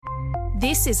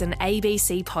This is an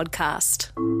ABC podcast.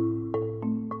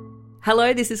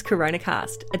 Hello, this is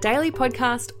CoronaCast, a daily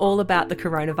podcast all about the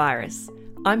coronavirus.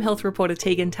 I'm health reporter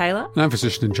Tegan Taylor. And I'm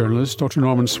physician and journalist Dr.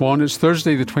 Norman Swan. It's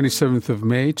Thursday, the 27th of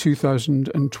May,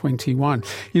 2021.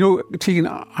 You know, Tegan,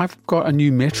 I've got a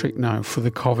new metric now for the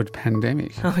COVID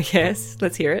pandemic. Oh, yes.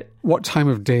 Let's hear it. What time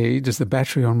of day does the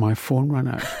battery on my phone run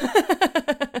out?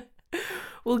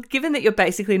 Well, given that you're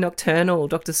basically nocturnal,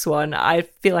 Dr. Swan, I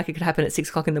feel like it could happen at 6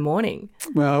 o'clock in the morning.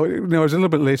 Well, no, it was a little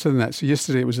bit later than that. So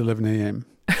yesterday it was 11 a.m.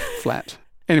 flat.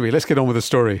 Anyway, let's get on with the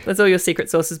story. There's all your secret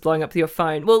sources blowing up your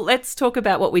phone. Well, let's talk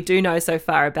about what we do know so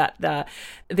far about the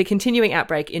continuing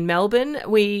outbreak in Melbourne.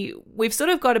 We've sort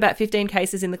of got about 15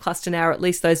 cases in the cluster now, or at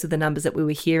least those are the numbers that we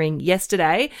were hearing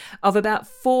yesterday, of about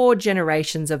 4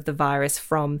 generations of the virus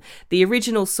from the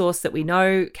original source that we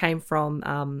know came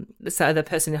from so the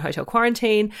person in hotel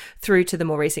quarantine through to the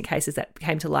more recent cases that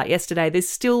came to light yesterday. There's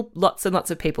still lots and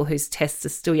lots of people whose tests are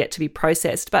still yet to be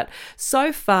processed. But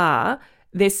so far,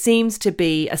 there seems to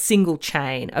be a single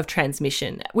chain of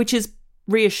transmission, which is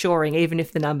reassuring, even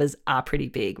if the numbers are pretty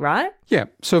big, right? Yeah.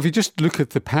 So if you just look at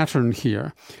the pattern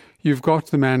here, you've got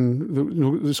the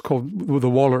man, it's called the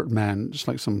Wallert man. It's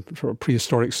like some sort of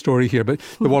prehistoric story here, but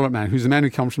the Wallert man, who's the man who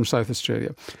comes from South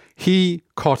Australia. He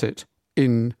caught it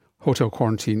in hotel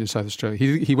quarantine in South Australia.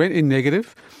 He went in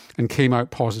negative and came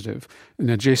out positive in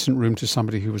an adjacent room to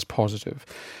somebody who was positive.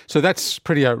 So that's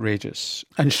pretty outrageous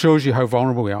and shows you how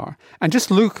vulnerable we are. And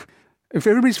just look, if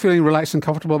everybody's feeling relaxed and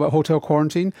comfortable about hotel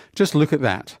quarantine, just look at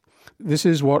that. This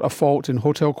is what a fault in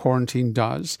hotel quarantine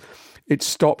does. It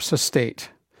stops a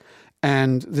state.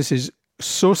 And this is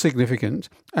so significant,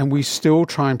 and we still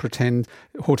try and pretend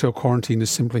hotel quarantine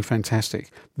is simply fantastic.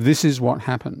 This is what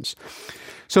happens.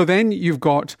 So then you've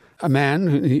got a man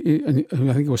who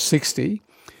I think was 60,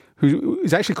 who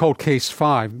is actually called case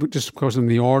 5, just because in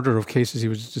the order of cases he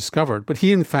was discovered. But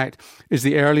he, in fact, is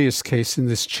the earliest case in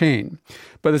this chain.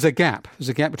 But there's a gap. There's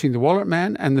a gap between the Wallert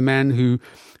man and the man who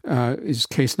is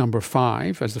case number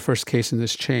 5 as the first case in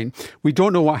this chain. We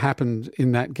don't know what happened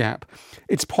in that gap.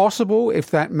 It's possible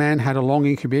if that man had a long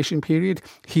incubation period,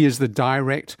 he is the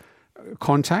direct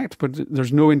contact, but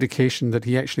there's no indication that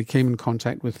he actually came in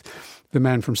contact with the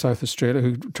man from South Australia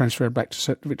who transferred back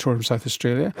to Victoria from South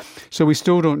Australia. So we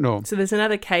still don't know. So there's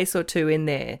another case or two in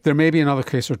there. There may be another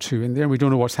case or two in there. We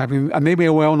don't know what's happening. And they may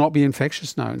well not be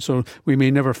infectious now. And so we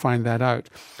may never find that out.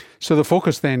 So the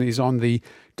focus then is on the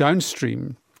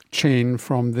downstream chain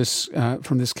from this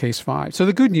case 5. So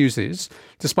the good news is,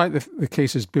 despite the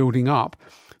cases building up,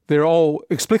 they're all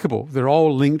explicable. They're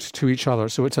all linked to each other.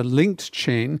 So it's a linked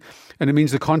chain, and it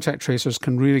means the contact tracers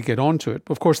can really get onto it.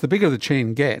 But of course, the bigger the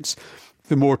chain gets,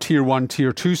 the more tier 1,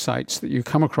 tier 2 sites that you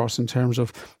come across in terms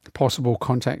of possible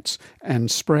contacts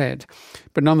and spread.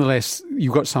 But nonetheless,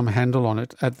 you've got some handle on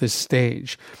it at this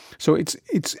stage. So it's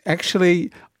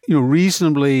actually,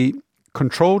 reasonably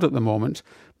controlled at the moment.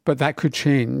 But that could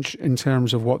change in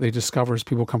terms of what they discover as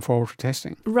people come forward for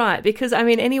testing. Right, because,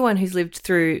 anyone who's lived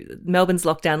through Melbourne's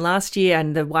lockdown last year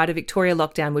and the wider Victoria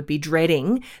lockdown would be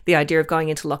dreading the idea of going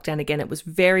into lockdown again. It was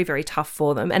very, very tough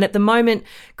for them. And at the moment,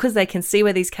 because they can see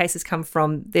where these cases come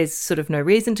from, there's sort of no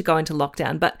reason to go into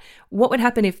lockdown. But what would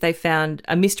happen if they found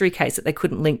a mystery case that they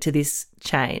couldn't link to this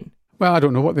chain? Well, I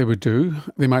don't know what they would do.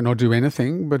 They might not do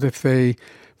anything, but if they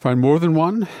find more than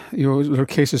one, there are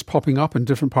cases popping up in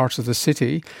different parts of the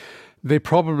city, they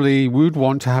probably would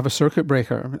want to have a circuit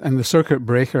breaker. And the circuit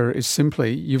breaker is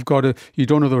simply, you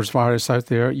don't know there's virus out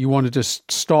there, you want to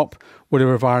just stop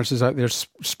whatever virus is out there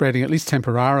spreading, at least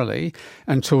temporarily,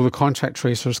 until the contact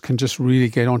tracers can just really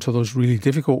get onto those really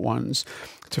difficult ones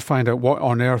to find out what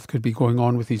on earth could be going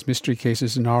on with these mystery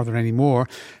cases and are there any more,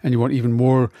 and you want even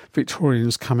more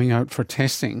Victorians coming out for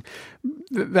testing.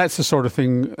 That's the sort of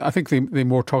thing, I think they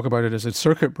more talk about it as a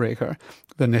circuit breaker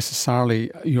than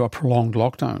necessarily a prolonged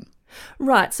lockdown.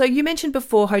 Right. So you mentioned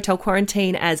before hotel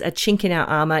quarantine as a chink in our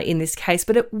armour in this case,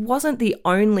 but it wasn't the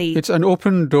only... It's an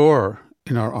open door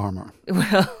in our armour.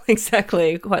 Well,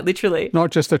 exactly, quite literally.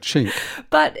 Not just a chink.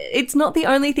 But it's not the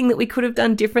only thing that we could have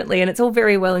done differently, and it's all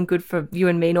very well and good for you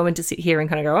and me, Norman, to sit here and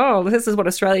kind of go, oh, this is what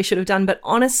Australia should have done. But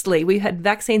honestly, we've had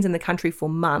vaccines in the country for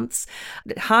months.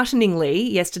 Hearteningly,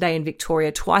 yesterday in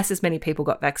Victoria, twice as many people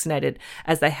got vaccinated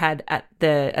as they had at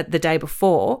the day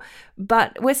before.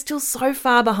 But we're still so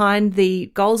far behind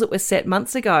the goals that were set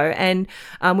months ago. And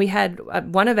we had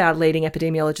one of our leading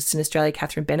epidemiologists in Australia,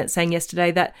 Catherine Bennett, saying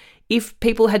yesterday that if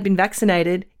people had been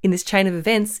vaccinated in this chain of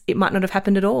events, it might not have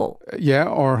happened at all. Yeah,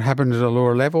 or happened at a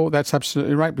lower level. That's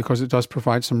absolutely right, because it does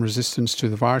provide some resistance to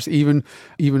the virus, even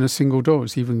a single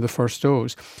dose, even the first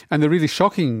dose. And the really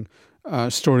shocking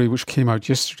story which came out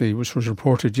yesterday, which was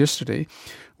reported yesterday,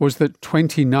 was that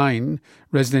 29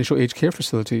 residential aged care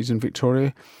facilities in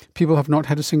Victoria, people have not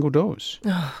had a single dose.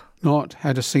 Not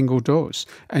had a single dose.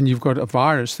 And you've got a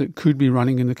virus that could be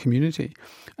running in the community.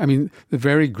 I mean, the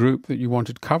very group that you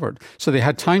wanted covered. So they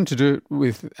had time to do it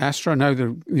with Astra. Now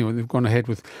they've gone ahead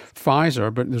with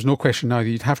Pfizer, but there's no question now that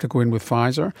you'd have to go in with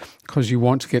Pfizer because you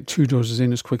want to get 2 doses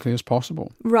in as quickly as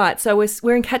possible. Right. So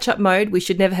we're in catch-up mode. We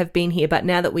should never have been here. But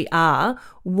now that we are,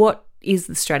 what is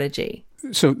the strategy?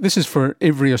 So this is for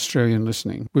every Australian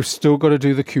listening. We've still got to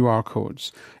do the QR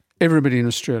codes. Everybody in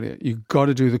Australia, you've got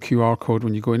to do the QR code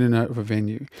when you go in and out of a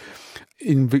venue.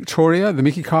 In Victoria, the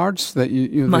Mickey cards that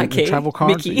the travel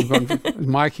cards, Mickey. That you've got,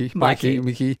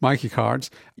 Mikey cards,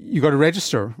 you got to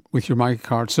register with your Mikey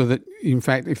card so that, in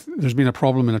fact, if there's been a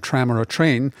problem in a tram or a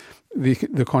train,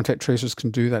 the contact tracers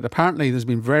can do that. Apparently, there's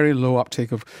been very low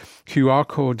uptake of QR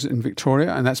codes in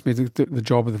Victoria, and that's made the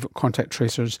job of the contact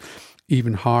tracers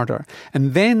even harder.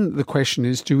 And then the question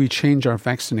is, do we change our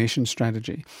vaccination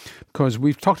strategy? Because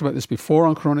we've talked about this before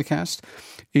on Coronacast,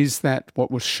 is that what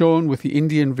was shown with the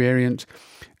Indian variant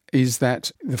is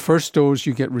that the first dose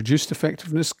you get reduced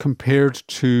effectiveness compared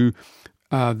to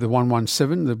the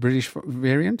 117, the British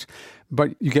variant,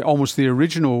 but you get almost the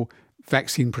original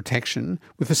vaccine protection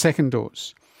with the second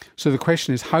dose. So the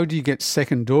question is, how do you get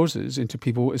second doses into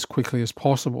people as quickly as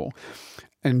possible?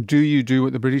 And do you do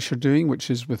what the British are doing,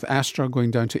 which is with Astra going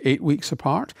down to 8 weeks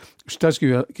apart, which does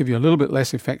give you a little bit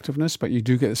less effectiveness, but you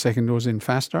do get the second dose in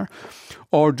faster?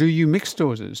 Or do you mix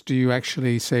doses? Do you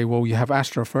actually say, well, you have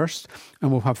Astra first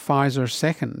and we'll have Pfizer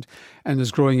second? And there's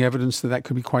growing evidence that that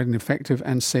could be quite an effective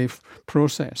and safe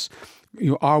process.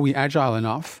 Are we agile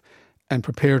enough and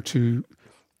prepared to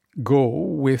go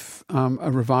with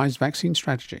a revised vaccine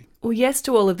strategy? Well, yes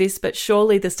to all of this, but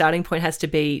surely the starting point has to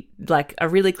be like a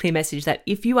really clear message that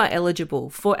if you are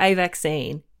eligible for a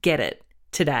vaccine, get it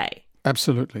today.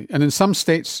 Absolutely. And in some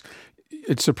states,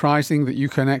 it's surprising that you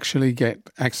can actually get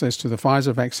access to the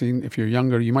Pfizer vaccine. If you're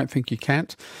younger, you might think you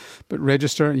can't, but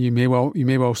register and you may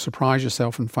well surprise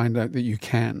yourself and find out that you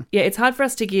can. Yeah, it's hard for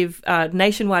us to give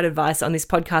nationwide advice on this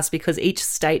podcast because each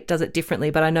state does it differently.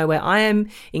 But I know where I am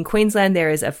in Queensland, there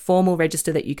is a formal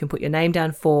register that you can put your name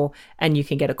down for, and you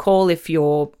can get a call if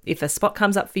a spot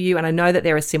comes up for you. And I know that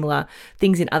there are similar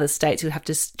things in other states. You'll have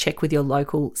to check with your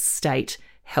local state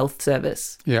health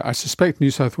service. Yeah, I suspect New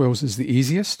South Wales is the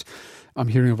easiest. I'm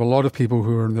hearing of a lot of people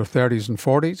who are in their 30s and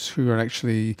 40s who are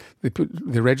actually,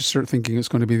 they register thinking it's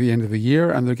going to be the end of the year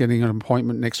and they're getting an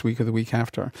appointment next week or the week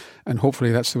after. And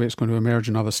hopefully that's the way it's going to emerge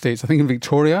in other states. I think in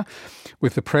Victoria,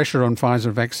 with the pressure on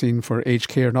Pfizer vaccine for aged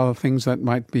care and other things, that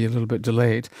might be a little bit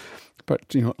delayed.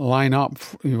 But, line up,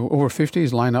 over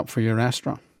 50s, line up for your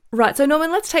Astra. Right. So,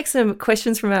 Norman, let's take some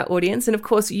questions from our audience. And of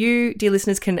course, you, dear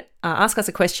listeners, can ask us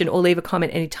a question or leave a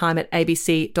comment anytime at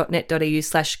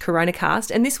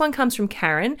abc.net.au/coronacast. And this one comes from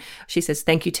Karen. She says,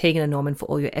 thank you, Tegan and Norman, for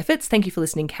all your efforts. Thank you for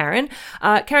listening, Karen.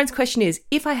 Karen's question is,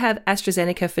 if I have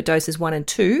AstraZeneca for doses 1 and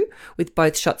 2, with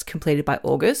both shots completed by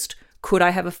August, could I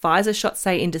have a Pfizer shot,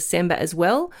 say, in December as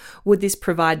well? Would this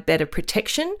provide better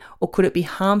protection or could it be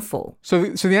harmful? So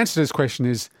the answer to this question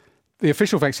is, the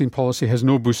official vaccine policy has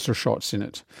no booster shots in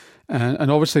it. And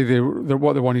obviously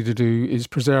what they're wanting to do is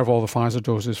preserve all the Pfizer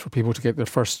doses for people to get their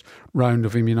first round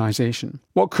of immunisation.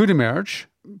 What could emerge,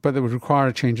 but that would require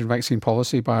a change in vaccine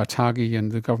policy by ATAGI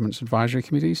and the government's advisory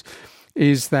committees,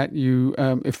 is that you,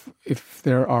 if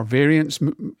there are variants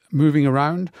moving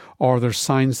around or there's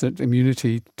signs that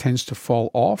immunity tends to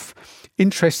fall off,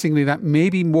 interestingly, that may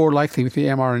be more likely with the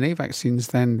mRNA vaccines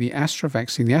than the Astra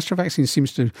vaccine. The Astra vaccine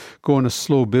seems to go on a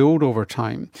slow build over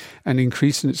time and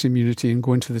increase in its immunity and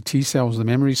go into the T cells, the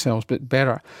memory cells, a bit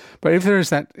better. But if there is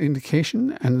that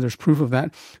indication and there's proof of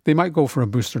that, they might go for a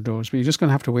booster dose, but you're just going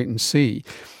to have to wait and see.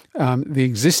 The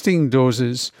existing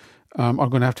doses are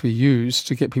going to have to be used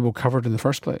to get people covered in the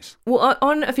first place. Well,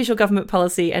 on official government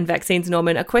policy and vaccines,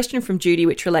 Norman, a question from Judy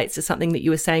which relates to something that you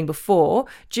were saying before.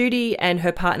 Judy and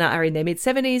her partner are in their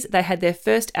mid-70s. They had their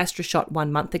first Astra shot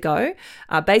 1 month ago.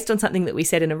 Based on something that we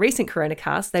said in a recent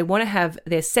Coronacast, they want to have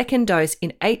their second dose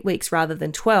in 8 weeks rather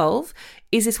than 12.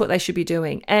 Is this what they should be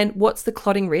doing? And what's the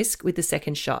clotting risk with the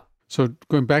second shot? So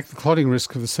going back, the clotting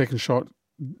risk of the second shot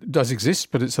does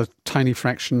exist, but it's a tiny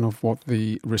fraction of what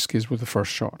the risk is with the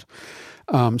first shot.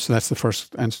 So that's the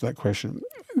first answer to that question.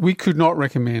 We could not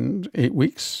recommend 8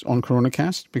 weeks on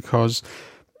Coronacast because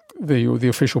the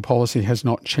official policy has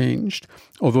not changed,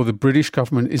 although the British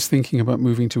government is thinking about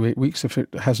moving to 8 weeks if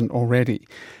it hasn't already.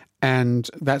 And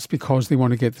that's because they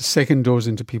want to get the second dose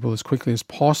into people as quickly as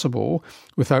possible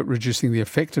without reducing the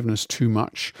effectiveness too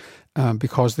much,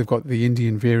 because they've got the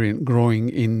Indian variant growing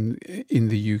in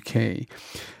the UK.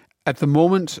 At the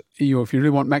moment, if you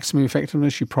really want maximum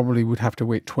effectiveness, you probably would have to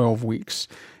wait 12 weeks.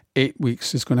 8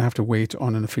 weeks is going to have to wait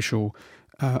on an official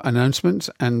announcement.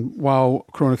 And while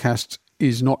Coronacast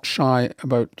is not shy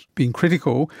about being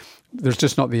critical, there's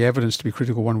just not the evidence to be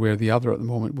critical one way or the other at the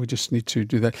moment. We just need to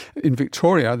do that. In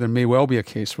Victoria, there may well be a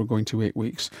case for going to 8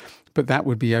 weeks, but that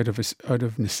would be out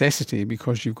of necessity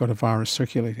because you've got a virus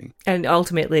circulating. And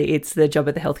ultimately, it's the job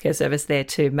of the healthcare service there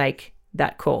to make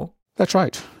that call. That's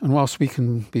right. And whilst we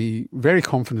can be very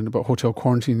confident about hotel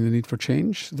quarantine and the need for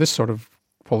change, this sort of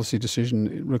policy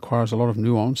decision requires a lot of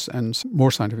nuance and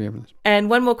more scientific evidence. And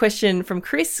one more question from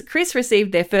Chris. Chris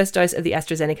received their first dose of the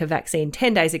AstraZeneca vaccine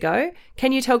 10 days ago.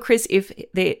 Can you tell Chris if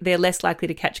they're less likely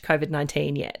to catch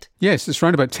COVID-19 yet? Yes, it's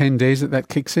around about 10 days that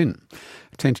kicks in,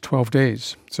 10 to 12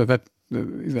 days. So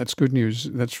that's good news.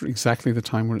 That's exactly the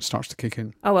time when it starts to kick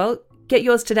in. Oh, well, get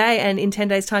yours today, and in 10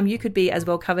 days' time, you could be as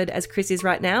well covered as Chris is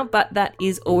right now. But that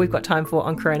is all we've got time for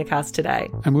on Coronacast today.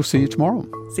 And we'll see you tomorrow.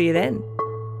 See you then.